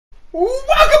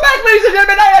Welcome back, ladies and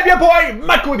gentlemen. I am your boy,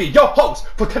 Mike Wibby, your host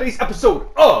for today's episode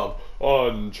of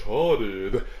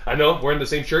Uncharted. I know, we're in the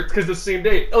same shirts because it's the same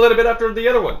day, a little bit after the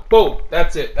other one. Boom,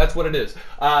 that's it. That's what it is.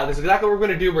 That's exactly what we're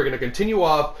going to do. We're going to continue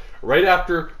off right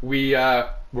after we're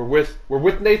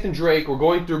with Nathan Drake. We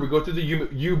go through the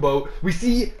U-boat. We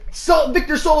see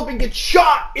Victor Sullivan get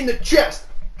shot in the chest.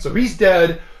 So he's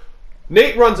dead.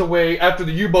 Nate runs away after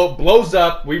the U-boat blows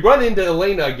up. We run into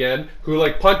Elena again, who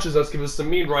punches us, gives us some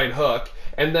mean right hook.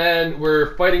 And then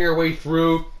we're fighting our way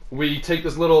through. We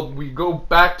go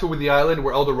back to the island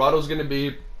where El Dorado's going to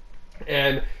be.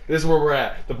 And this is where we're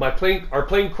at. Our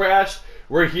plane crashed.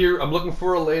 We're here. I'm looking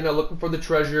for Elena, looking for the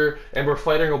treasure. And we're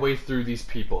fighting our way through these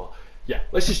people. Yeah,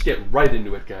 let's just get right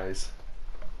into it, guys.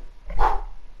 Well,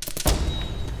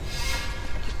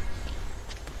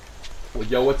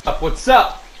 yo, what's up? What's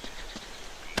up?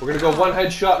 We're gonna go one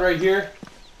headshot right here.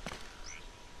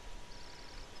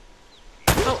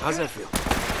 Oh, how's that feel?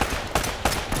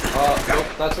 Nope,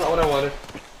 that's not what I wanted.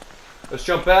 Let's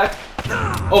jump back.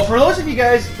 Oh, for those of you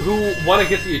guys who want to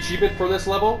get the achievement for this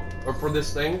level, or for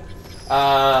this thing,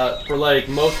 for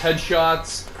most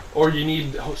headshots, or you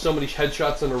need so many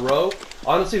headshots in a row,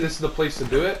 honestly, this is the place to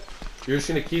do it. You're just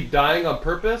gonna keep dying on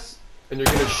purpose, and you're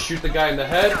gonna shoot the guy in the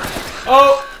head.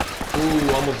 Oh!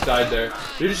 Ooh, almost died there.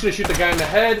 You're just gonna shoot the guy in the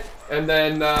head, and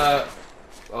then, oh,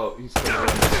 he's coming around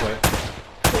this way.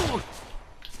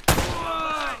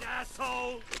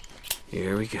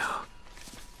 Here we go.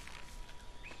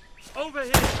 Over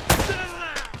here.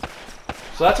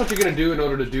 So that's what you're gonna do in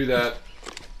order to do that.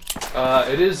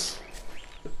 It is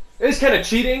kind of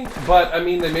cheating, but I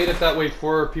mean, they made it that way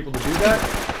for people to do that.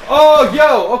 Oh,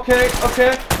 yo, okay.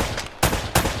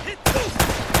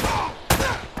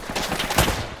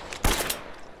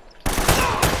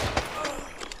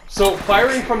 So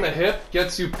firing from the hip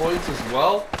gets you points as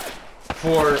well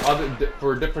for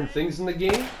different things in the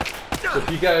game. So if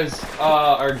you guys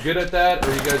are good at that,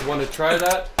 or you guys want to try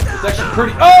that, it's actually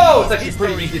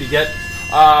pretty easy to get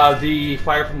the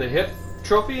fire from the hip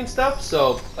trophy and stuff.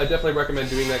 So I definitely recommend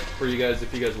doing that for you guys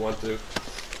if you guys want to.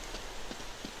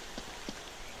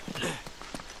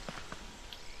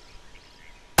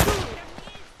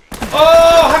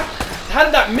 Oh, how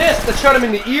did that miss? I shot him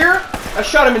in the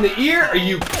ear. Are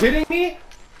you kidding me?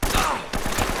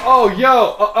 Oh,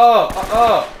 yo,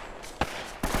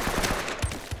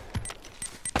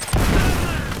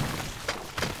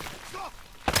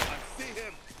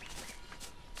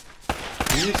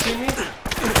 Do you see me?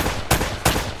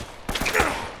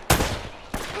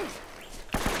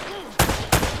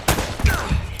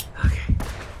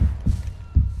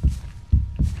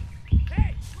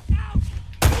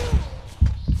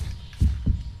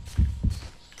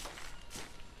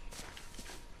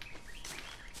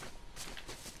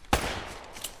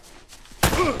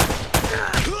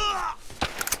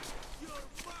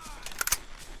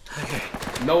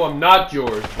 No, I'm not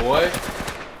yours, boy.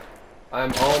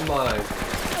 I'm all mine.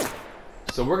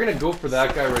 So we're gonna go for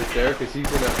that guy right there, because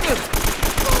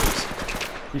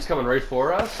he's coming right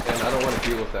for us, and I don't want to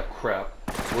deal with that crap.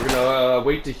 We're gonna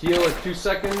wait to heal in 2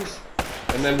 seconds,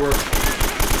 and then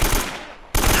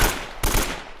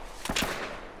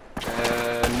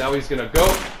and now he's gonna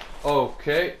go.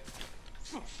 Okay.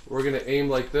 We're gonna aim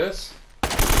like this.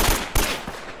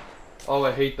 Oh,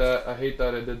 I hate that. I did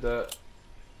that.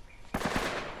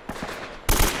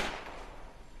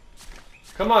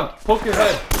 Come on, poke your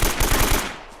head.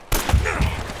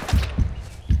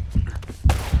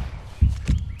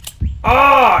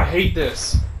 Ah, I hate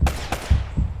this.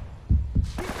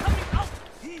 He's coming out.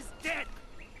 He's dead.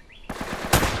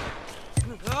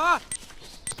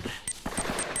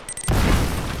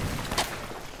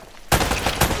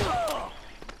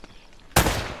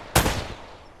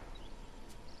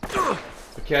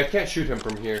 Okay, I can't shoot him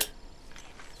from here.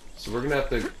 So we're gonna have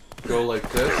to go like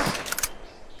this.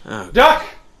 Oh. Duck!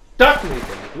 Duck,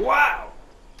 Nathan! Wow!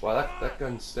 Wow, that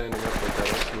gun's standing up like that.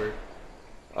 That's weird.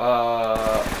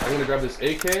 I'm gonna grab this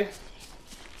AK.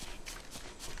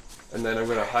 And then I'm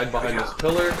gonna hide behind this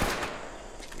pillar.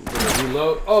 I'm gonna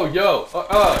reload. Oh, yo!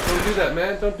 Don't do that,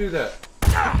 man. Don't do that.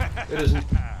 It isn't.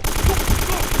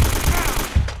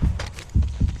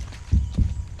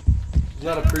 It's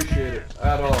not appreciated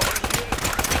at all.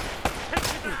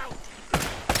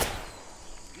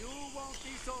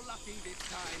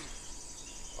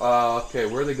 Okay,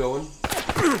 where are they going?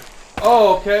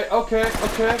 Oh, okay.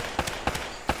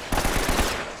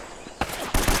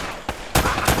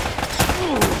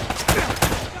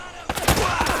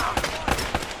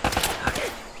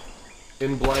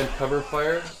 In blind cover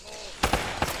fire.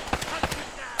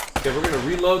 Okay, we're gonna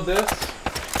reload this.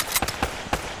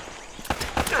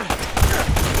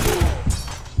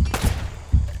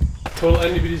 Total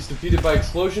enemies defeated by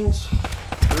explosions.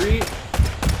 3.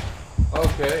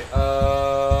 Okay.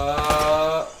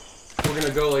 We're gonna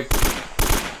go like.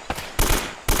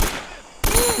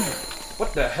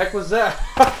 What the heck was that?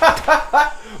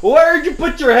 Where'd you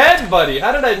put your head, buddy?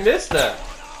 How did I miss that?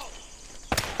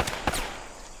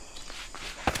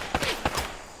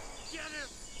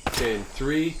 Okay, in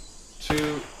 3,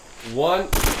 2, 1.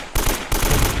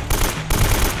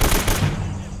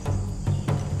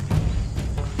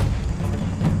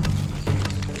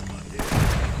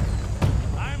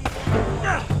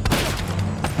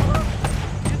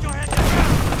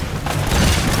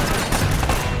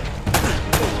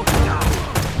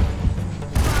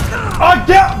 Oh,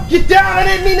 down! Get down! I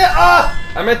didn't mean to.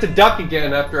 I meant to duck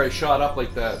again after I shot up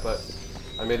like that, but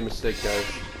I made a mistake, guys.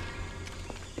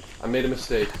 I made a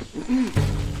mistake.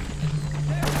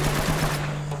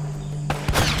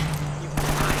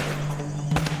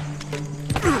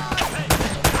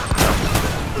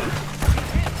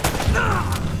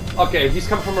 Okay, if he's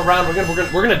coming from around,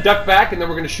 we're gonna duck back and then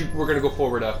we're gonna shoot. We're gonna go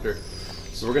forward after.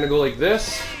 So we're gonna go like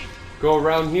this, go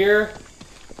around here,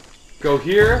 go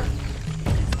here.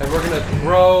 And we're gonna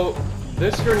throw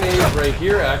this grenade right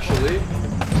here, actually.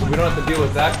 So we don't have to deal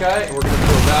with that guy. And we're gonna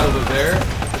throw that over there.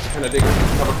 Just kind of dig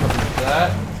cover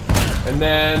that. And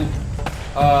then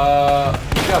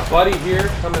we got Buddy here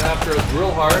coming after us real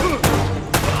hard.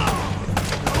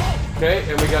 Okay,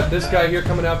 and we got this guy here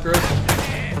coming after us.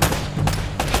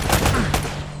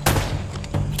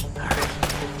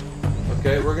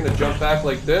 Okay, we're gonna jump back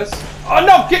like this. Oh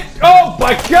no! Oh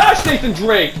my gosh, Nathan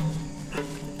Drake!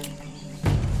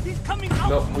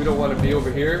 Nope, we don't want to be over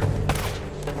here.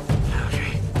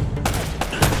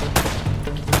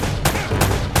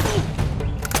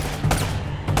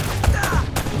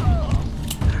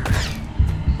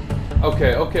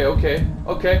 Okay. Okay,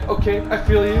 I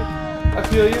feel you. I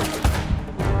feel you.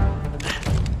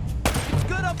 It's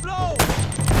gonna blow.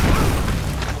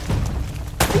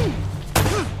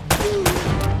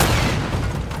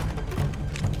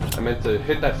 I meant to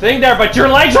hit that thing there, but your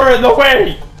legs are in the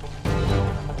way!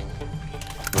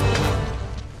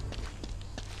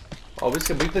 Oh, this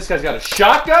guy's got a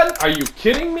shotgun? Are you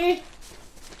kidding me?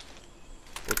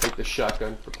 We'll take the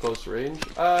shotgun for close range.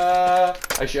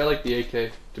 Actually, I like the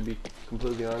AK, to be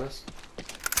completely honest.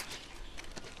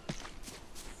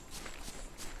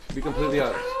 To be completely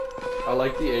honest, I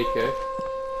like the AK.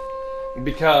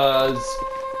 Because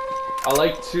I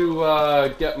like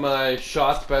to get my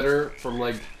shots better from,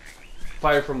 like,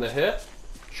 fire from the hip.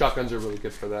 Shotguns are really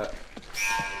good for that.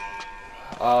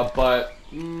 But...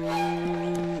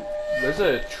 there's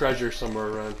a treasure somewhere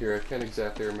around here. I can't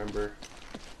exactly remember.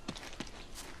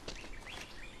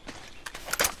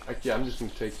 Yeah, I'm just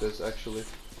gonna take this, actually.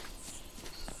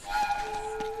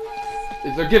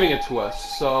 They're giving it to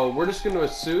us, so we're just gonna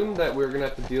assume that we're gonna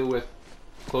have to deal with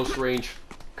close range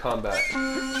combat.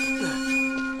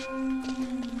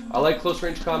 I like close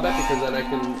range combat because then I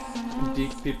can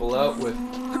deke people out with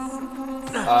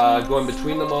going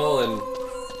between them all and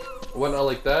whatnot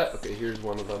like that. Okay, here's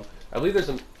one of them. I believe there's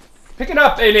some. Pick it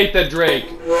up, hey Nathan Drake!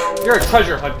 You're a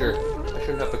treasure hunter. I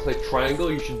shouldn't have to click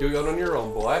triangle, you should do it on your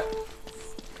own, boy.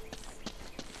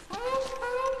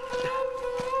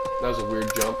 That was a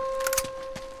weird jump.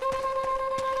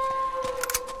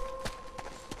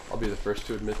 I'll be the first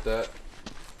to admit that.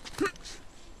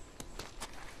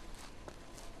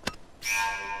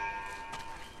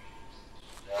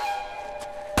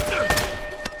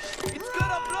 It's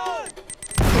gonna blow.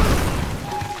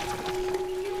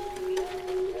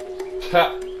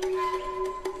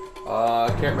 I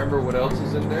can't remember what else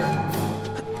is in there.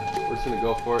 We're just gonna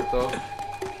go for it though.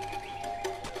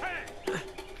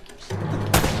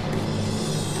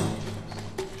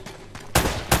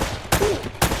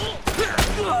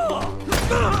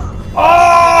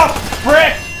 Oh,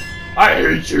 frick! I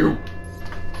hate you!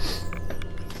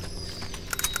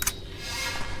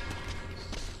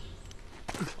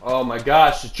 Oh my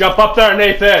gosh, just jump up there,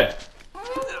 Nathan!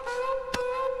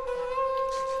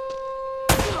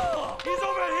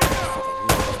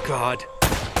 God.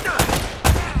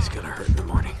 It's gonna hurt in the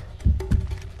morning.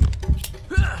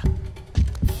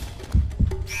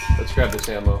 Let's grab this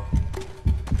ammo.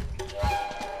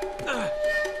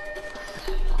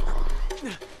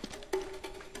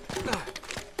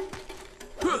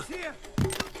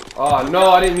 Oh no,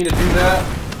 I didn't mean to do that.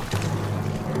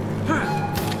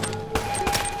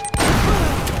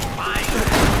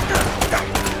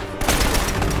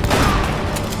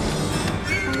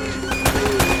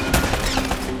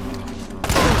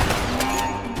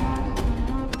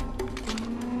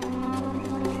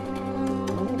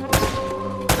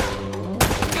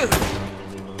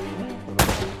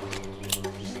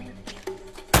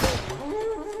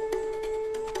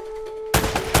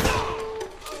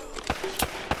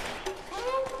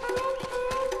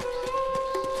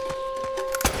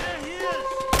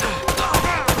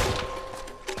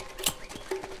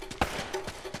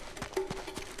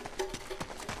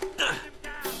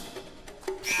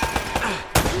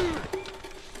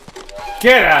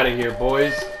 Get out of here,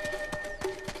 boys.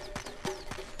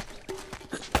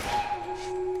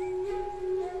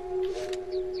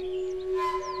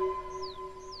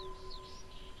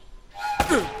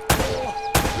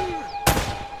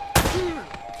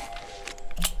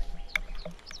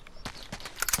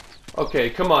 Okay,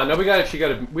 come on. Now we actually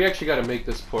gotta make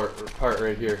this part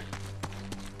right here.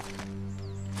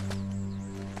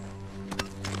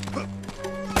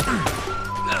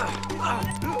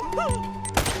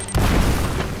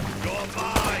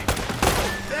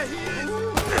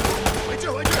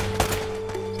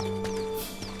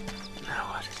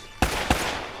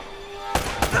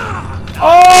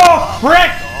 Oh,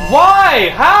 frick! Why?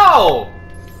 How?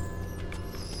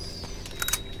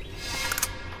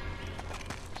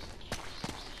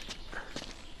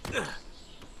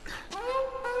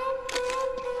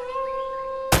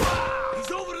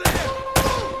 He's over there.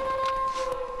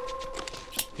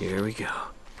 Here we go.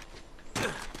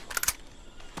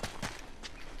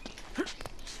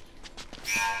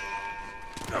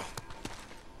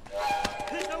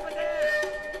 He's over there.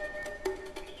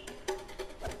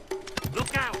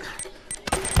 Look out.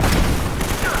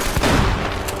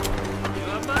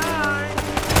 You're mine.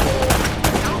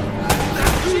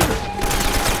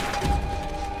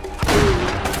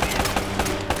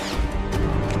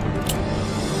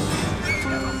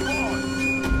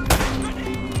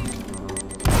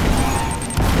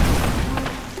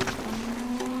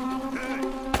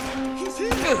 He's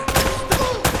here.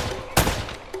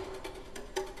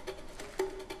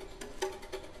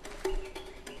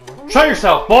 Show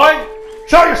yourself, boy!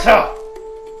 Show yourself!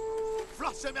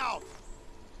 Flush him out.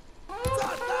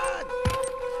 Satan!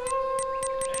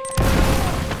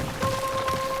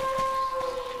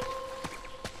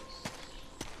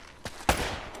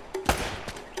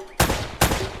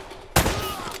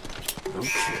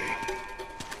 Okay.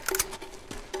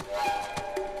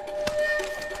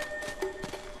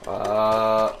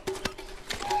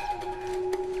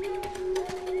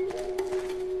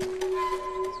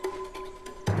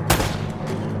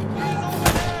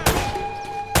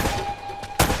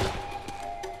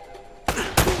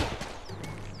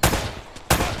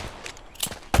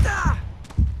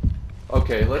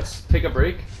 Okay, let's take a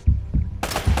break.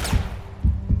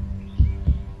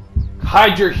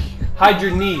 Hide your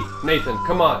knee, Nathan.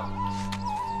 Come on.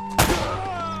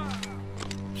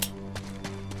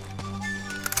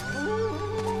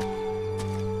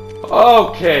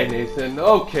 Okay, Nathan.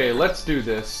 Okay, let's do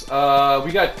this.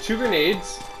 We got 2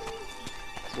 grenades.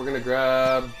 We're gonna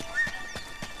grab.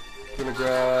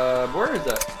 Where is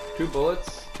that? 2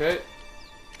 bullets. Okay.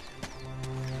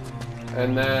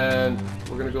 And then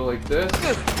we're gonna go like this.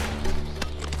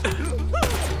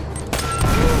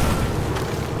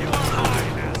 You are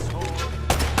mine, asshole.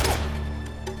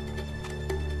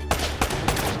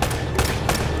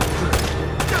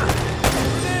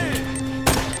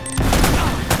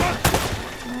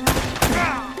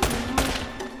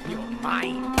 You're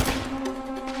mine.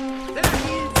 There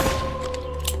he is.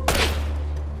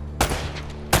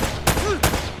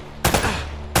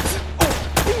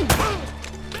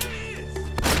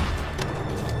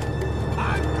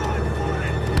 I'm going for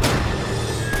it.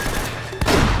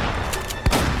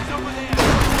 He's over there.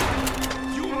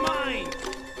 You mine.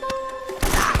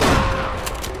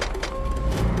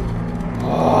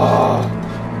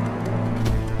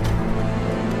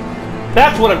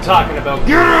 That's what I'm talking about.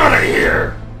 Get out of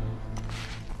here!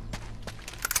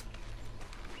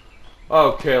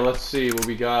 Okay, let's see what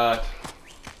we got.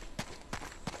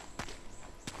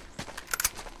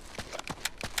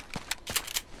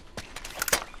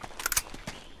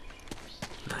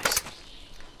 Nice.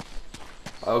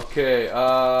 Okay,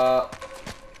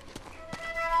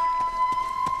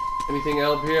 anything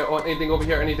up here? Oh, anything over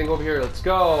here? Anything over here? Let's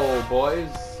go, boys.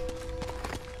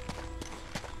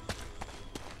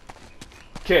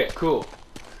 Okay, cool.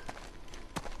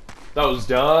 That was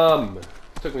dumb.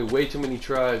 Took me way too many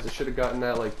tries. I should have gotten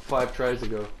that like 5 tries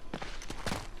ago.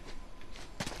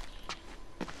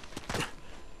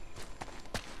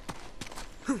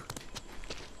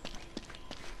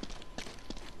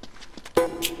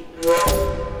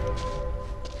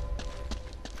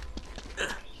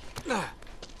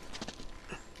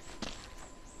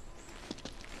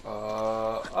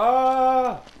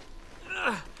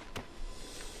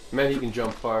 Man, he can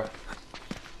jump far.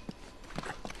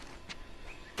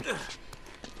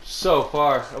 So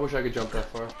far. I wish I could jump that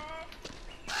far.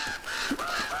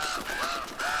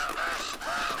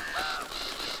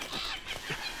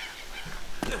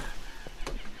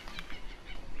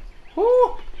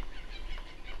 Woo!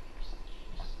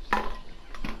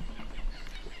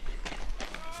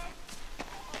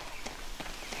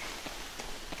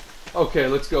 Okay,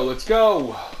 let's go, let's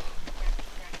go.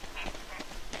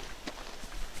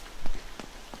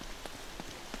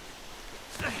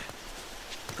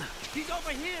 He's over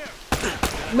here.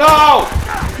 No!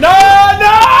 No!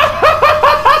 No!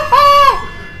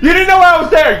 You didn't know I was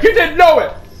there! You didn't know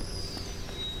it!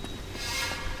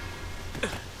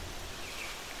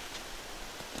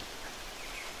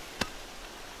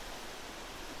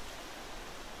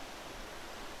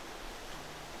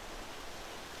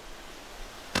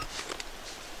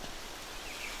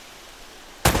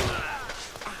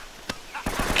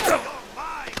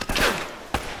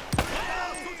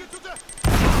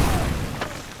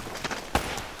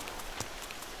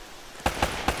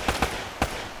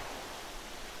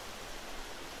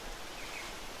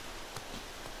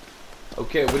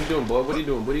 Okay, what are you doing, boy? What are you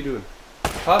doing? What are you doing?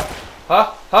 Huh?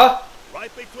 Huh? Huh?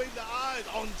 Right between the eyes,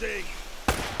 Onjing.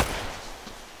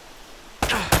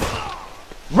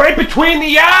 Right between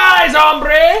the eyes,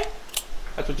 hombre!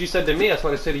 That's what you said to me. That's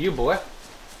what I say to you, boy.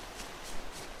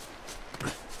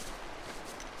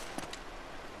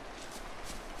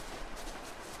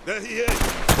 There he is.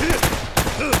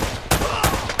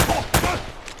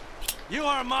 You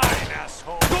are mine,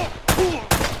 asshole.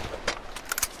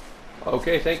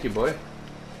 Okay, thank you, boy.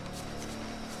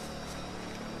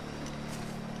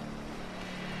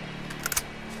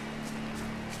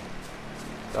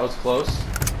 That was close.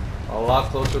 A lot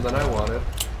closer than I wanted.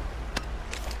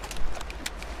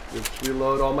 Let's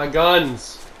reload all my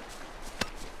guns.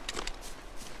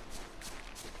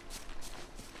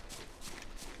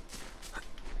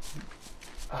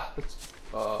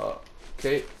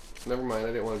 Okay. Never mind. I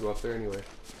didn't want to go up there anyway.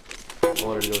 I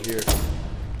wanted to go here.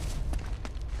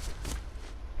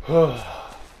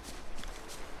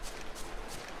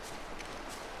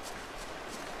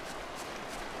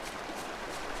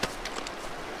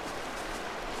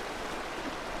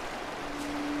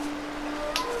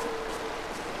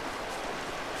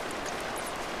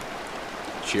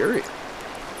 Jerry.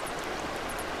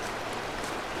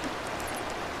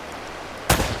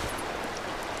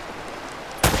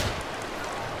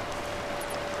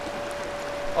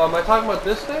 Oh, am I talking about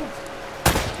this thing?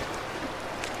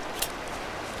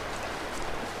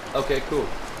 Okay, cool.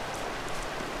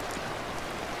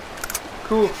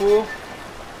 Cool, fool.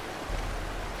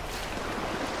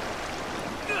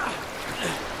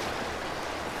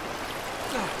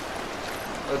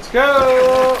 Let's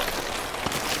go!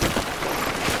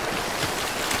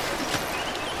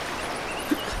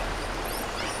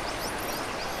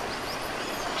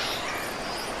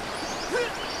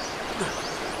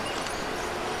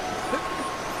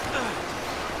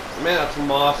 Man, that's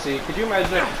mossy. Could you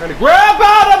imagine like, trying to grab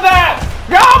out of that?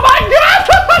 Oh my gosh!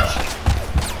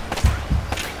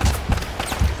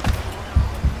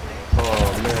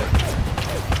 Oh man.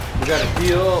 We gotta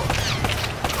heal.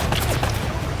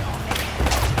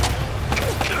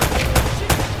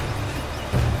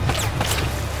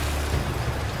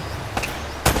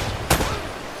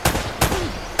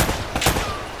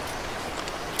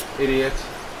 Idiot.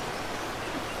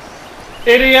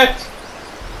 Idiot!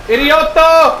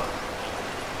 Idioto!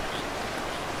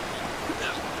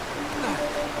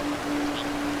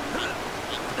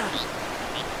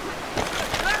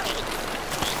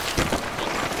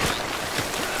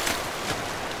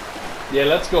 Yeah,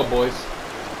 let's go, boys.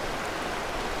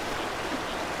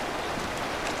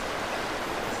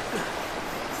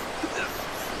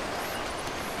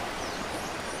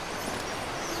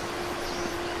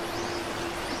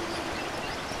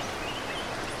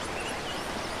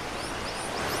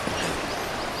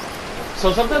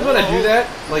 So sometimes when I do that,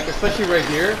 like especially right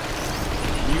here,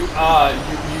 you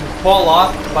fall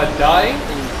off by dying,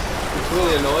 and it's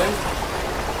really annoying.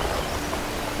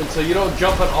 And so you don't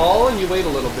jump at all, and you wait a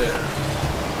little bit.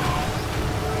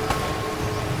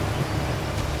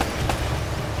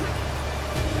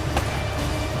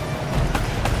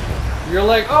 You're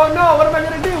like, oh no, what am I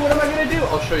gonna do? What am I gonna do?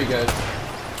 I'll show you guys.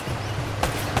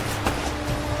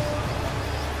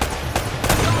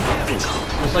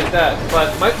 Just like that.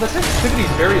 But the sensitivity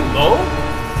is very low.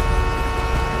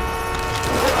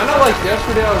 I know like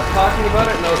yesterday I was talking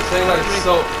about it and I was saying that it's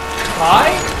so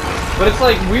high, but it's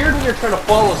like weird when you're trying to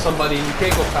follow somebody and you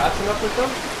can't go fast enough with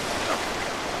them.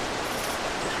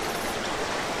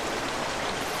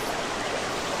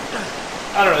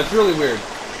 I don't know, it's really weird.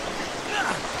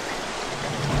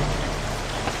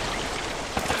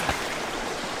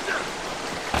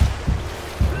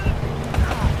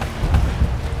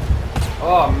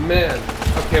 Oh man.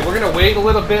 Okay, we're gonna wait a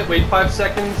little bit, wait 5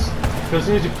 seconds. Because as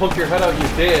soon as you poke your head out,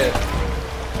 you're dead.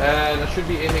 And I should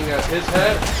be aiming at his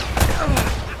head.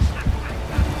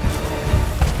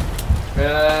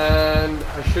 And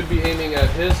I should be aiming at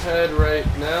his head right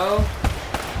now.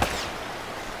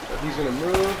 But he's gonna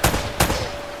move.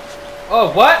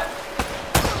 Oh, what?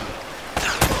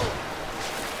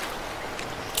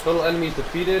 Total enemies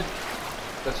defeated.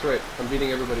 That's right, I'm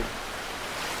beating everybody.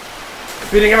 I'm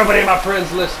beating everybody in my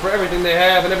friends list for everything they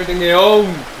have and everything they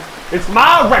own. It's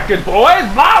my record,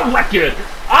 boys! My record!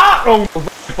 I own the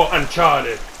record for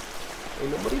Uncharted.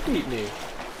 Ain't nobody beat me.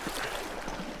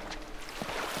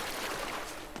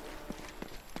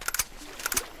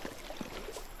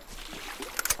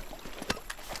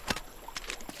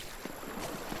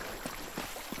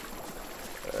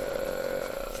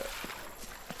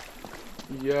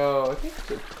 Yo, I think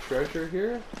there's a treasure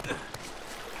here.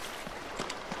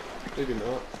 Maybe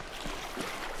not.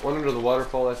 One under the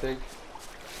waterfall, I think.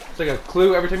 It's like a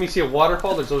clue. Every time you see a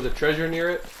waterfall, there's always a treasure near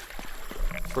it.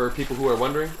 For people who are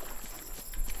wondering.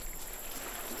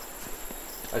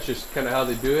 That's just kind of how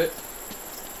they do it.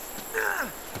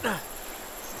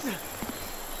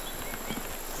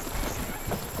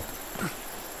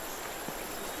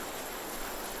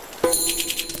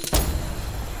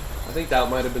 I think that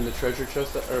might have been the treasure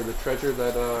chest, or the treasure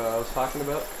that I was talking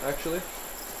about, actually.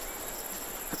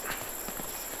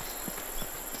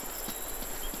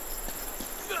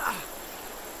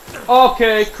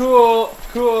 Okay, cool,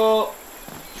 cool.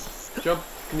 Jump.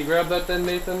 Can you grab that then,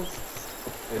 Nathan?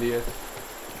 Idiot.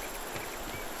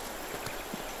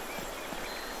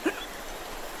 Let's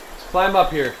climb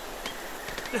up here.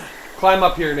 Climb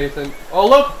up here, Nathan. Oh,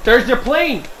 look! There's your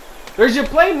plane! There's your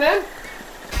plane, then!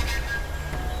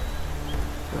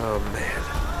 Oh man.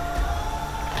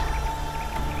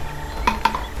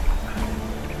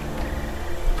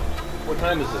 What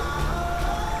time is it?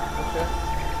 Okay.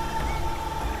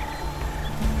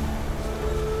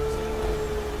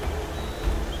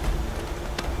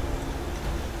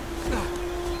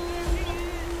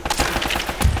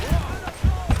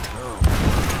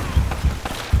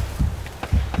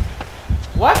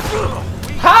 What?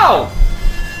 How?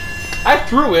 I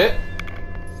threw it.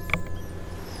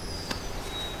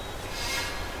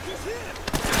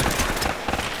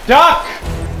 Duck!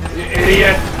 You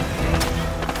idiot!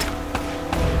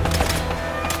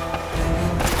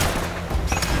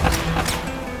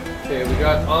 Okay, we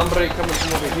got Hombre coming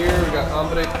from over here. We got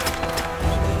Hombre.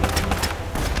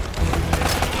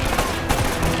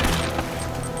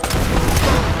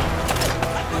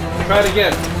 Try it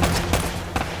again.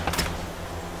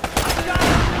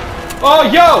 Oh,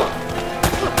 yo!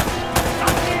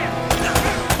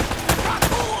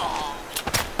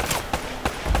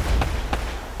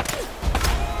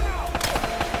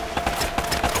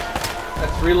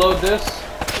 Reload this.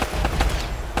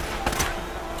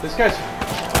 This guy's...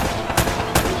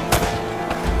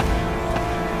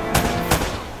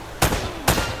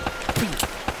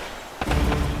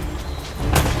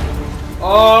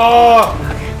 Oh!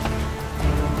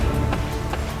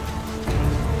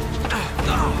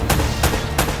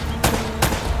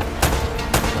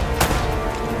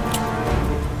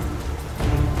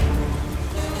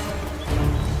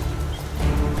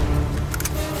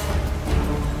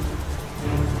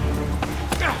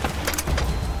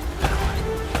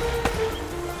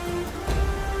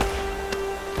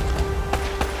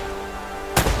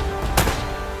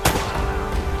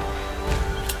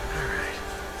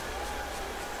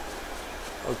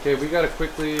 Okay, we gotta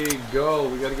quickly go.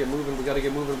 We gotta get moving. We gotta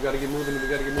get moving. We gotta get moving. We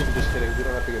gotta get moving. Just kidding. We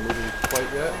don't have to get moving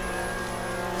quite yet.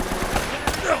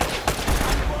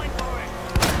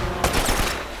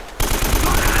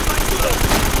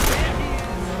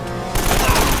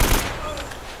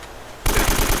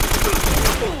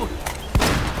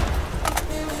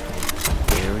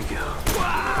 Here we go.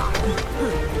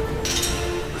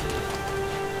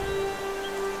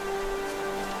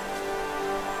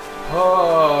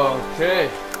 Okay.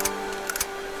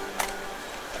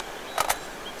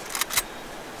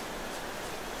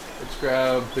 Let's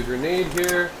grab the grenade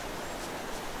here.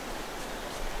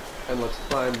 And let's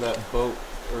climb that boat,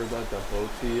 or not that boat,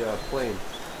 the plane.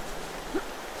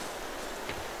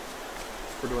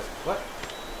 Where do I, what?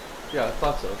 Yeah, I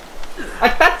thought so. I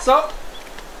thought so!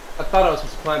 I thought I was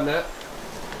supposed to climb that.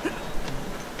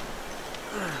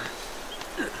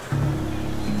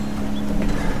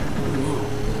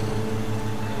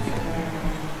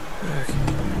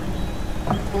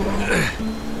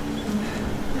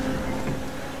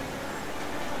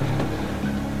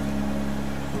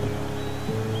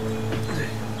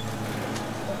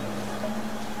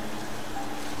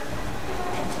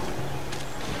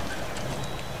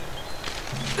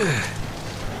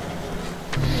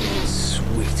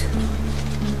 Sweet.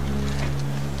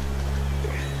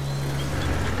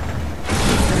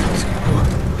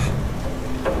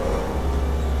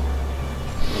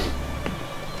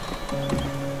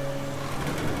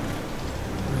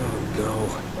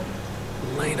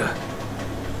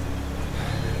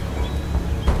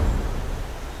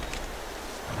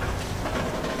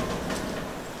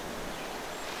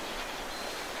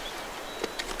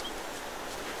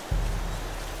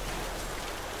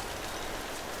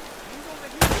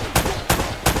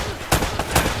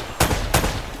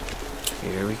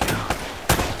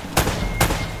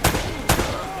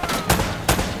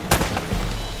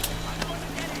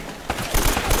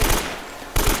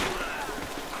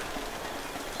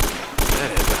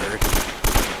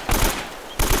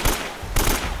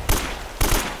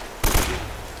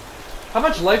 How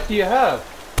much life do you have?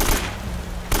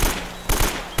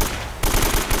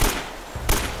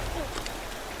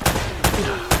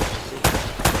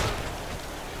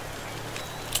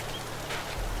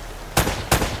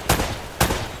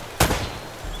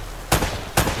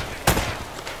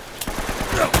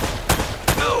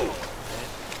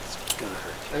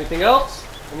 Anything else?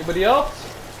 Anybody else?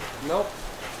 Nope.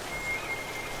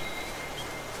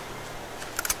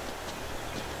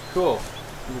 Cool.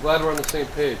 I'm glad we're on the same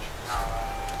page.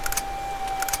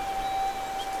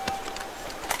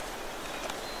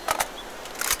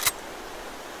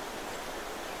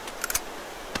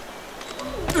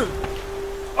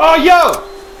 Oh, yo!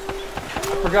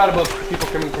 I forgot about people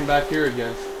coming from back here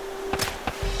again.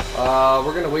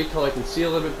 We're gonna wait till I can see a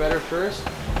little bit better first.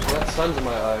 Well, that sun's in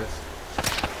my eyes.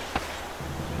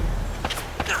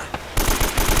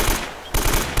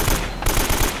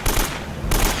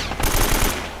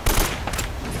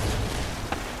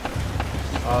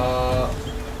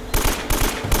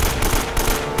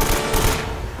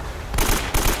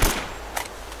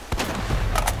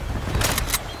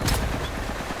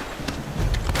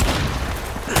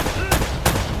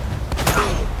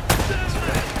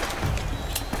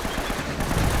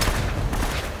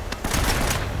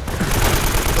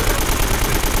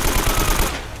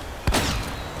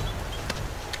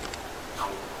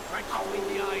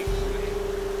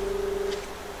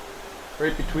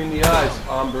 Right between the eyes,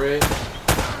 hombre.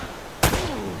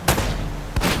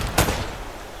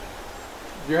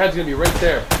 Your head's gonna be right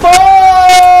there.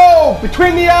 Oh!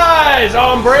 Between the eyes,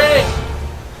 hombre!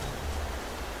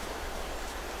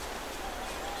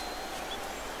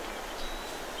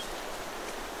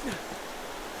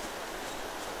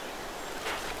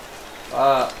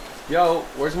 Yo,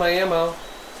 where's my ammo?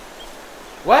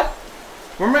 What?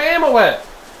 Where's my ammo at?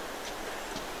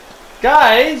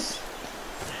 Guys!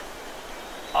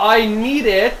 I need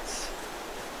it.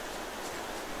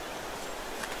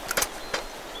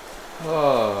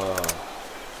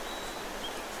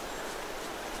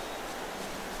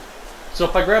 So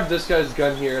if I grab this guy's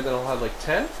gun here, then I'll have like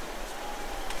 10?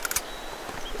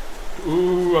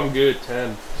 Ooh, I'm good at 10.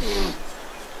 I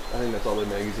think that's all the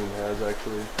magazine has,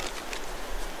 actually.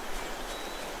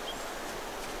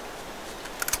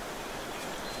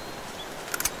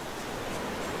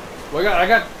 Well, I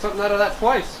got something out of that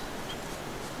twice.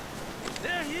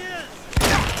 There he is!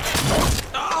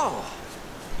 Oh!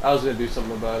 I was gonna do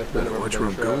something about it. Better watch where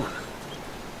I'm going.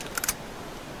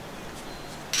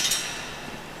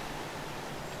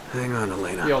 Hang on,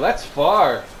 Elena. Yo, that's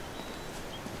far.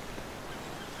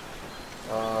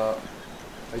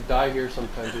 I die here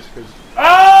sometimes just because.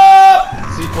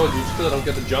 Ah! See, told you, just because I don't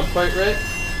get the jump quite right.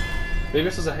 Maybe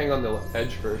this is a hang on the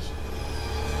edge first.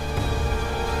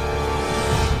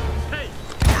 Hey!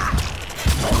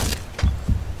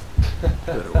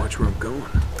 Better watch where I'm going.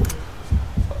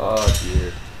 Oh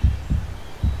dear.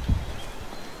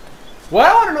 What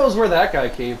I want to know is where that guy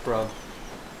came from.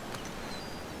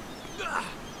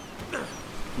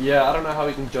 Yeah, I don't know how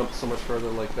he can jump so much further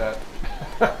like that.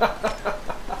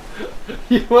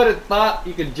 You would have thought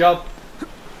you could jump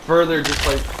further just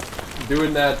like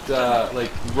doing that,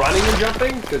 like running and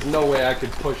jumping? There's no way I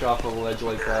could push off of a ledge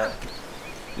like that.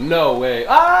 No way.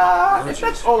 Ah! If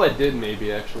that's all I did,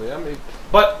 maybe actually.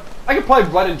 But I could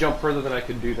probably run and jump further than I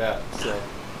could do that. So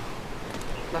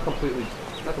not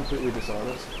completely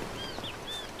dishonest.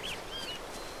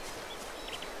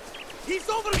 He's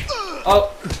over there!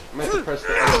 Oh, I meant to press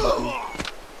the L button.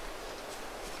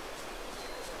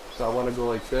 So I want to go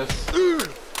like this.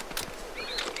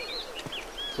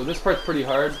 So this part's pretty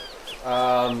hard.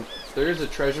 There is a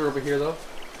treasure over here though.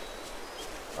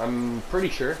 I'm pretty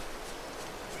sure.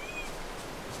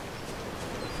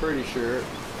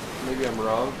 Maybe I'm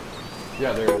wrong.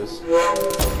 Yeah, there it is.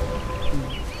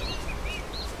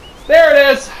 There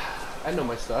it is! I know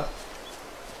my stuff.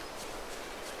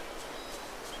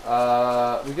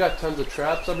 We got tons of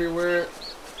traps everywhere.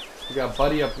 We got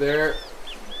Buddy up there.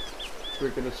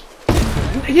 Freaking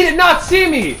he did not see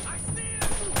me!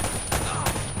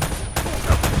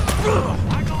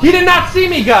 He did not see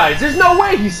me, guys! There's no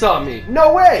way he saw me!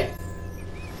 No way!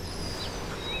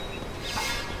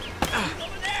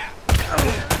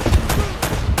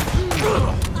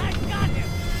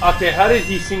 Okay, how did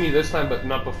he see me this time but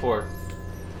not before?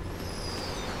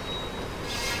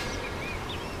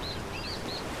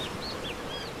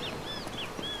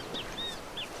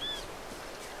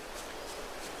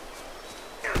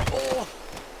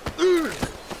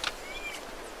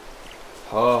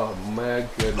 Oh my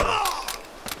goodness.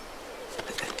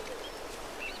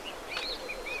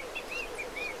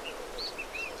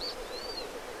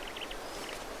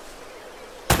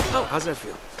 Oh, how's that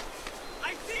feel?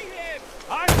 I see him!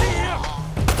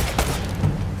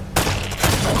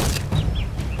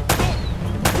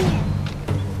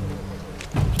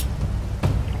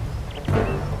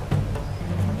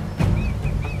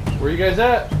 you guys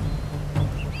at?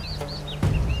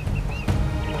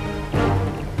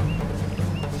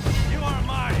 You are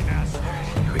mine, asshole.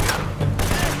 Here we go.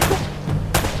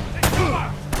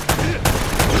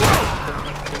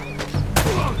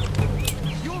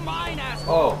 You're mine,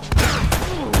 asshole. Oh.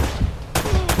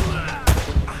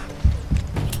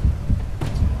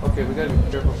 Okay, we gotta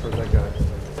be careful for that guy.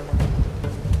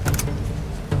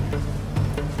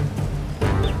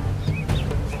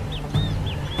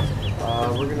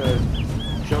 We're gonna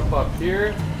jump up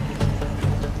here.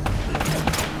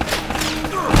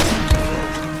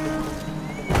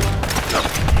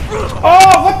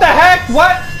 Oh, what the heck?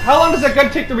 What? How long does that gun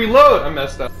take to reload? I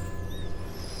messed up.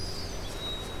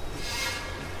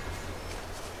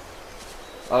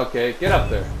 Okay, get up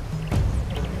there.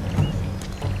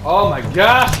 Oh my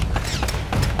gosh!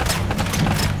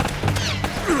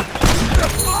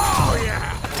 Oh,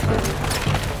 yeah.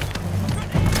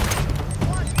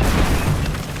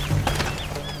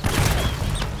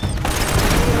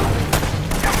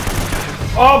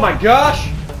 Oh my gosh!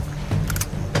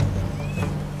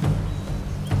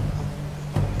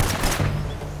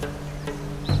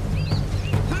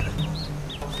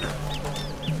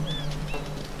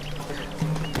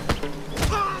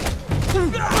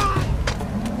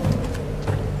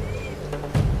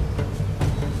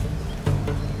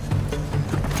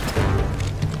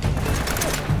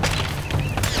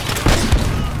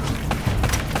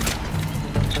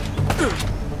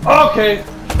 Okay.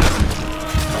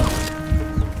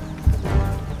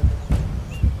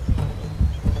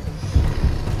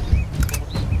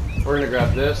 We're gonna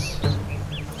grab this.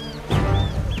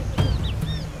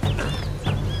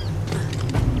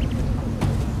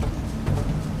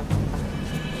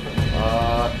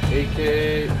 AK.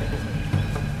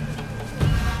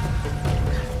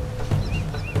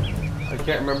 I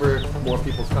can't remember if more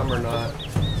people come or not.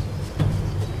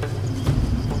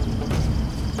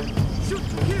 Shoot,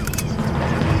 kill.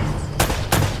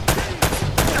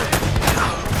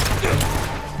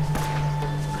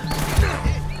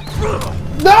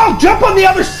 No! Jump on the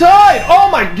other side! Oh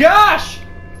my gosh!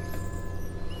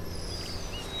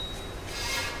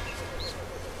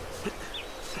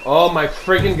 Oh my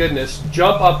freaking goodness.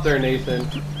 Jump up there, Nathan.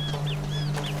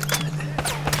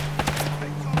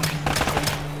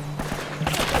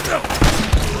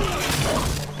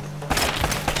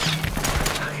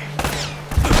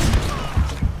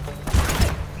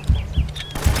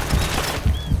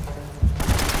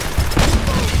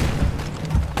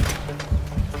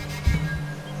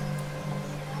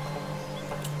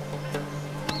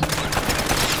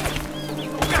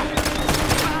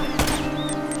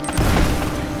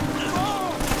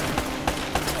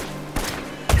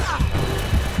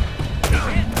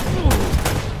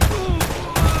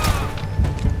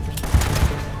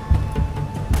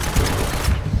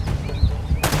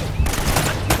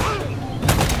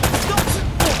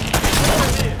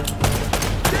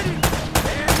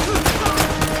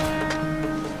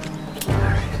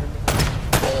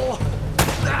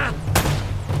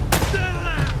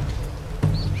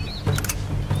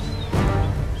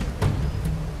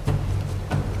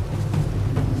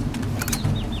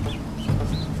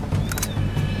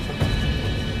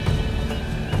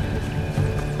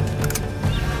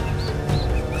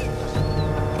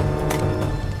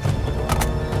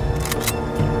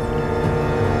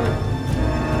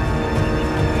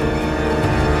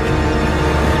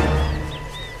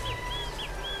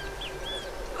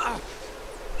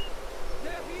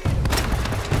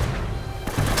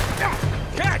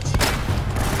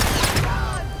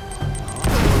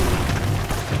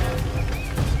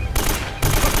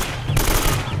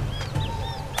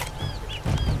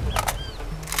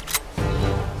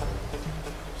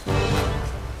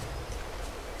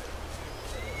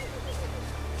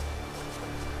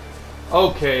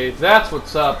 Okay, that's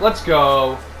what's up. Let's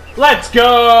go. Let's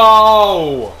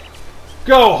go!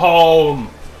 Go home!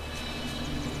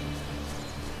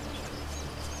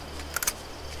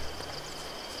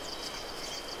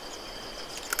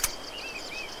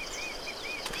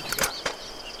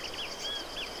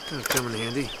 Gonna come in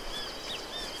handy.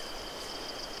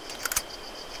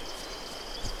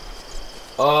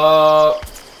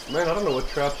 Man, I don't know what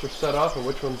traps are set off and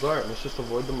which ones aren't. Let's just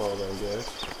avoid them all then, guys.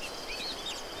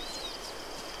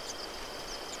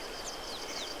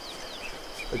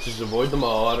 Let's just avoid them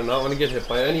all. I do not want to get hit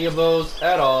by any of those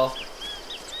at all.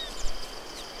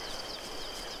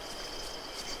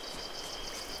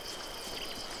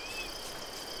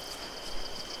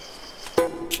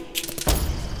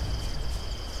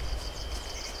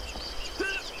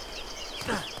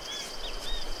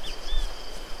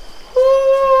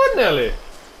 Nelly.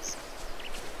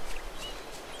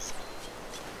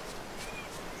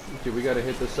 Do We gotta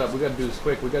hit this up. We gotta do this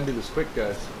quick. We gotta do this quick,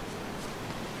 guys.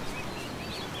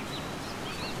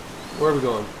 Where are we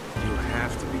going? You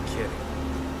have to be kidding.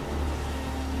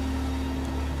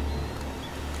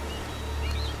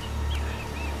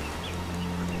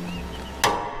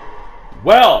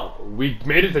 Well, we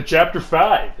made it to chapter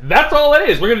 5. That's all it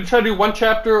is. We're going to try to do one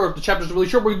chapter, or if the chapter's really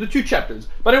short, we're going to do 2 chapters.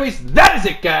 But anyways, that is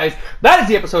it, guys. That is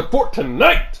the episode for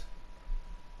tonight.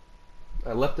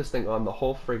 I left this thing on the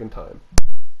whole friggin' time.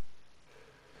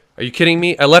 Are you kidding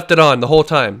me? I left it on the whole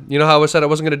time. You know how I said I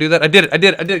wasn't going to do that? I did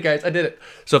it, guys. I did it.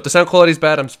 So if the sound quality is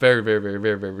bad, I'm very, very, very,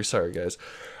 very, very sorry, guys.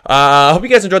 I hope you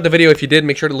guys enjoyed the video. If you did,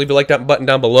 make sure to leave a like button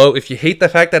down below. If you hate the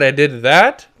fact that I did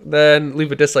that, then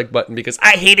leave a dislike button because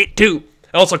I hate it too.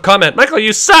 Also comment, Michael,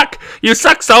 you suck. You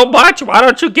suck so much. Why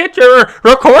don't you get your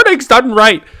recordings done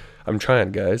right? I'm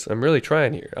trying, guys. I'm really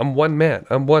trying here. I'm one man.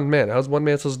 How's one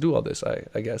man supposed to do all this?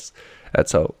 I guess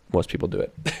that's how most people do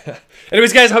it.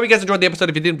 Anyways, guys, I hope you guys enjoyed the episode.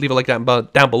 If you did, leave a like down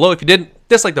below. If you didn't,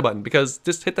 dislike the button because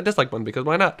just hit the dislike button because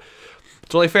why not?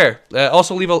 It's only fair.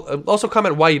 Also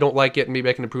comment why you don't like it, and maybe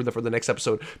I can improve that for the next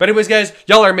episode. But anyways, guys,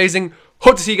 y'all are amazing.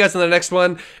 Hope to see you guys in the next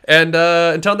one. And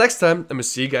until next time, I'm gonna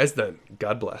see you guys then.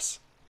 God bless.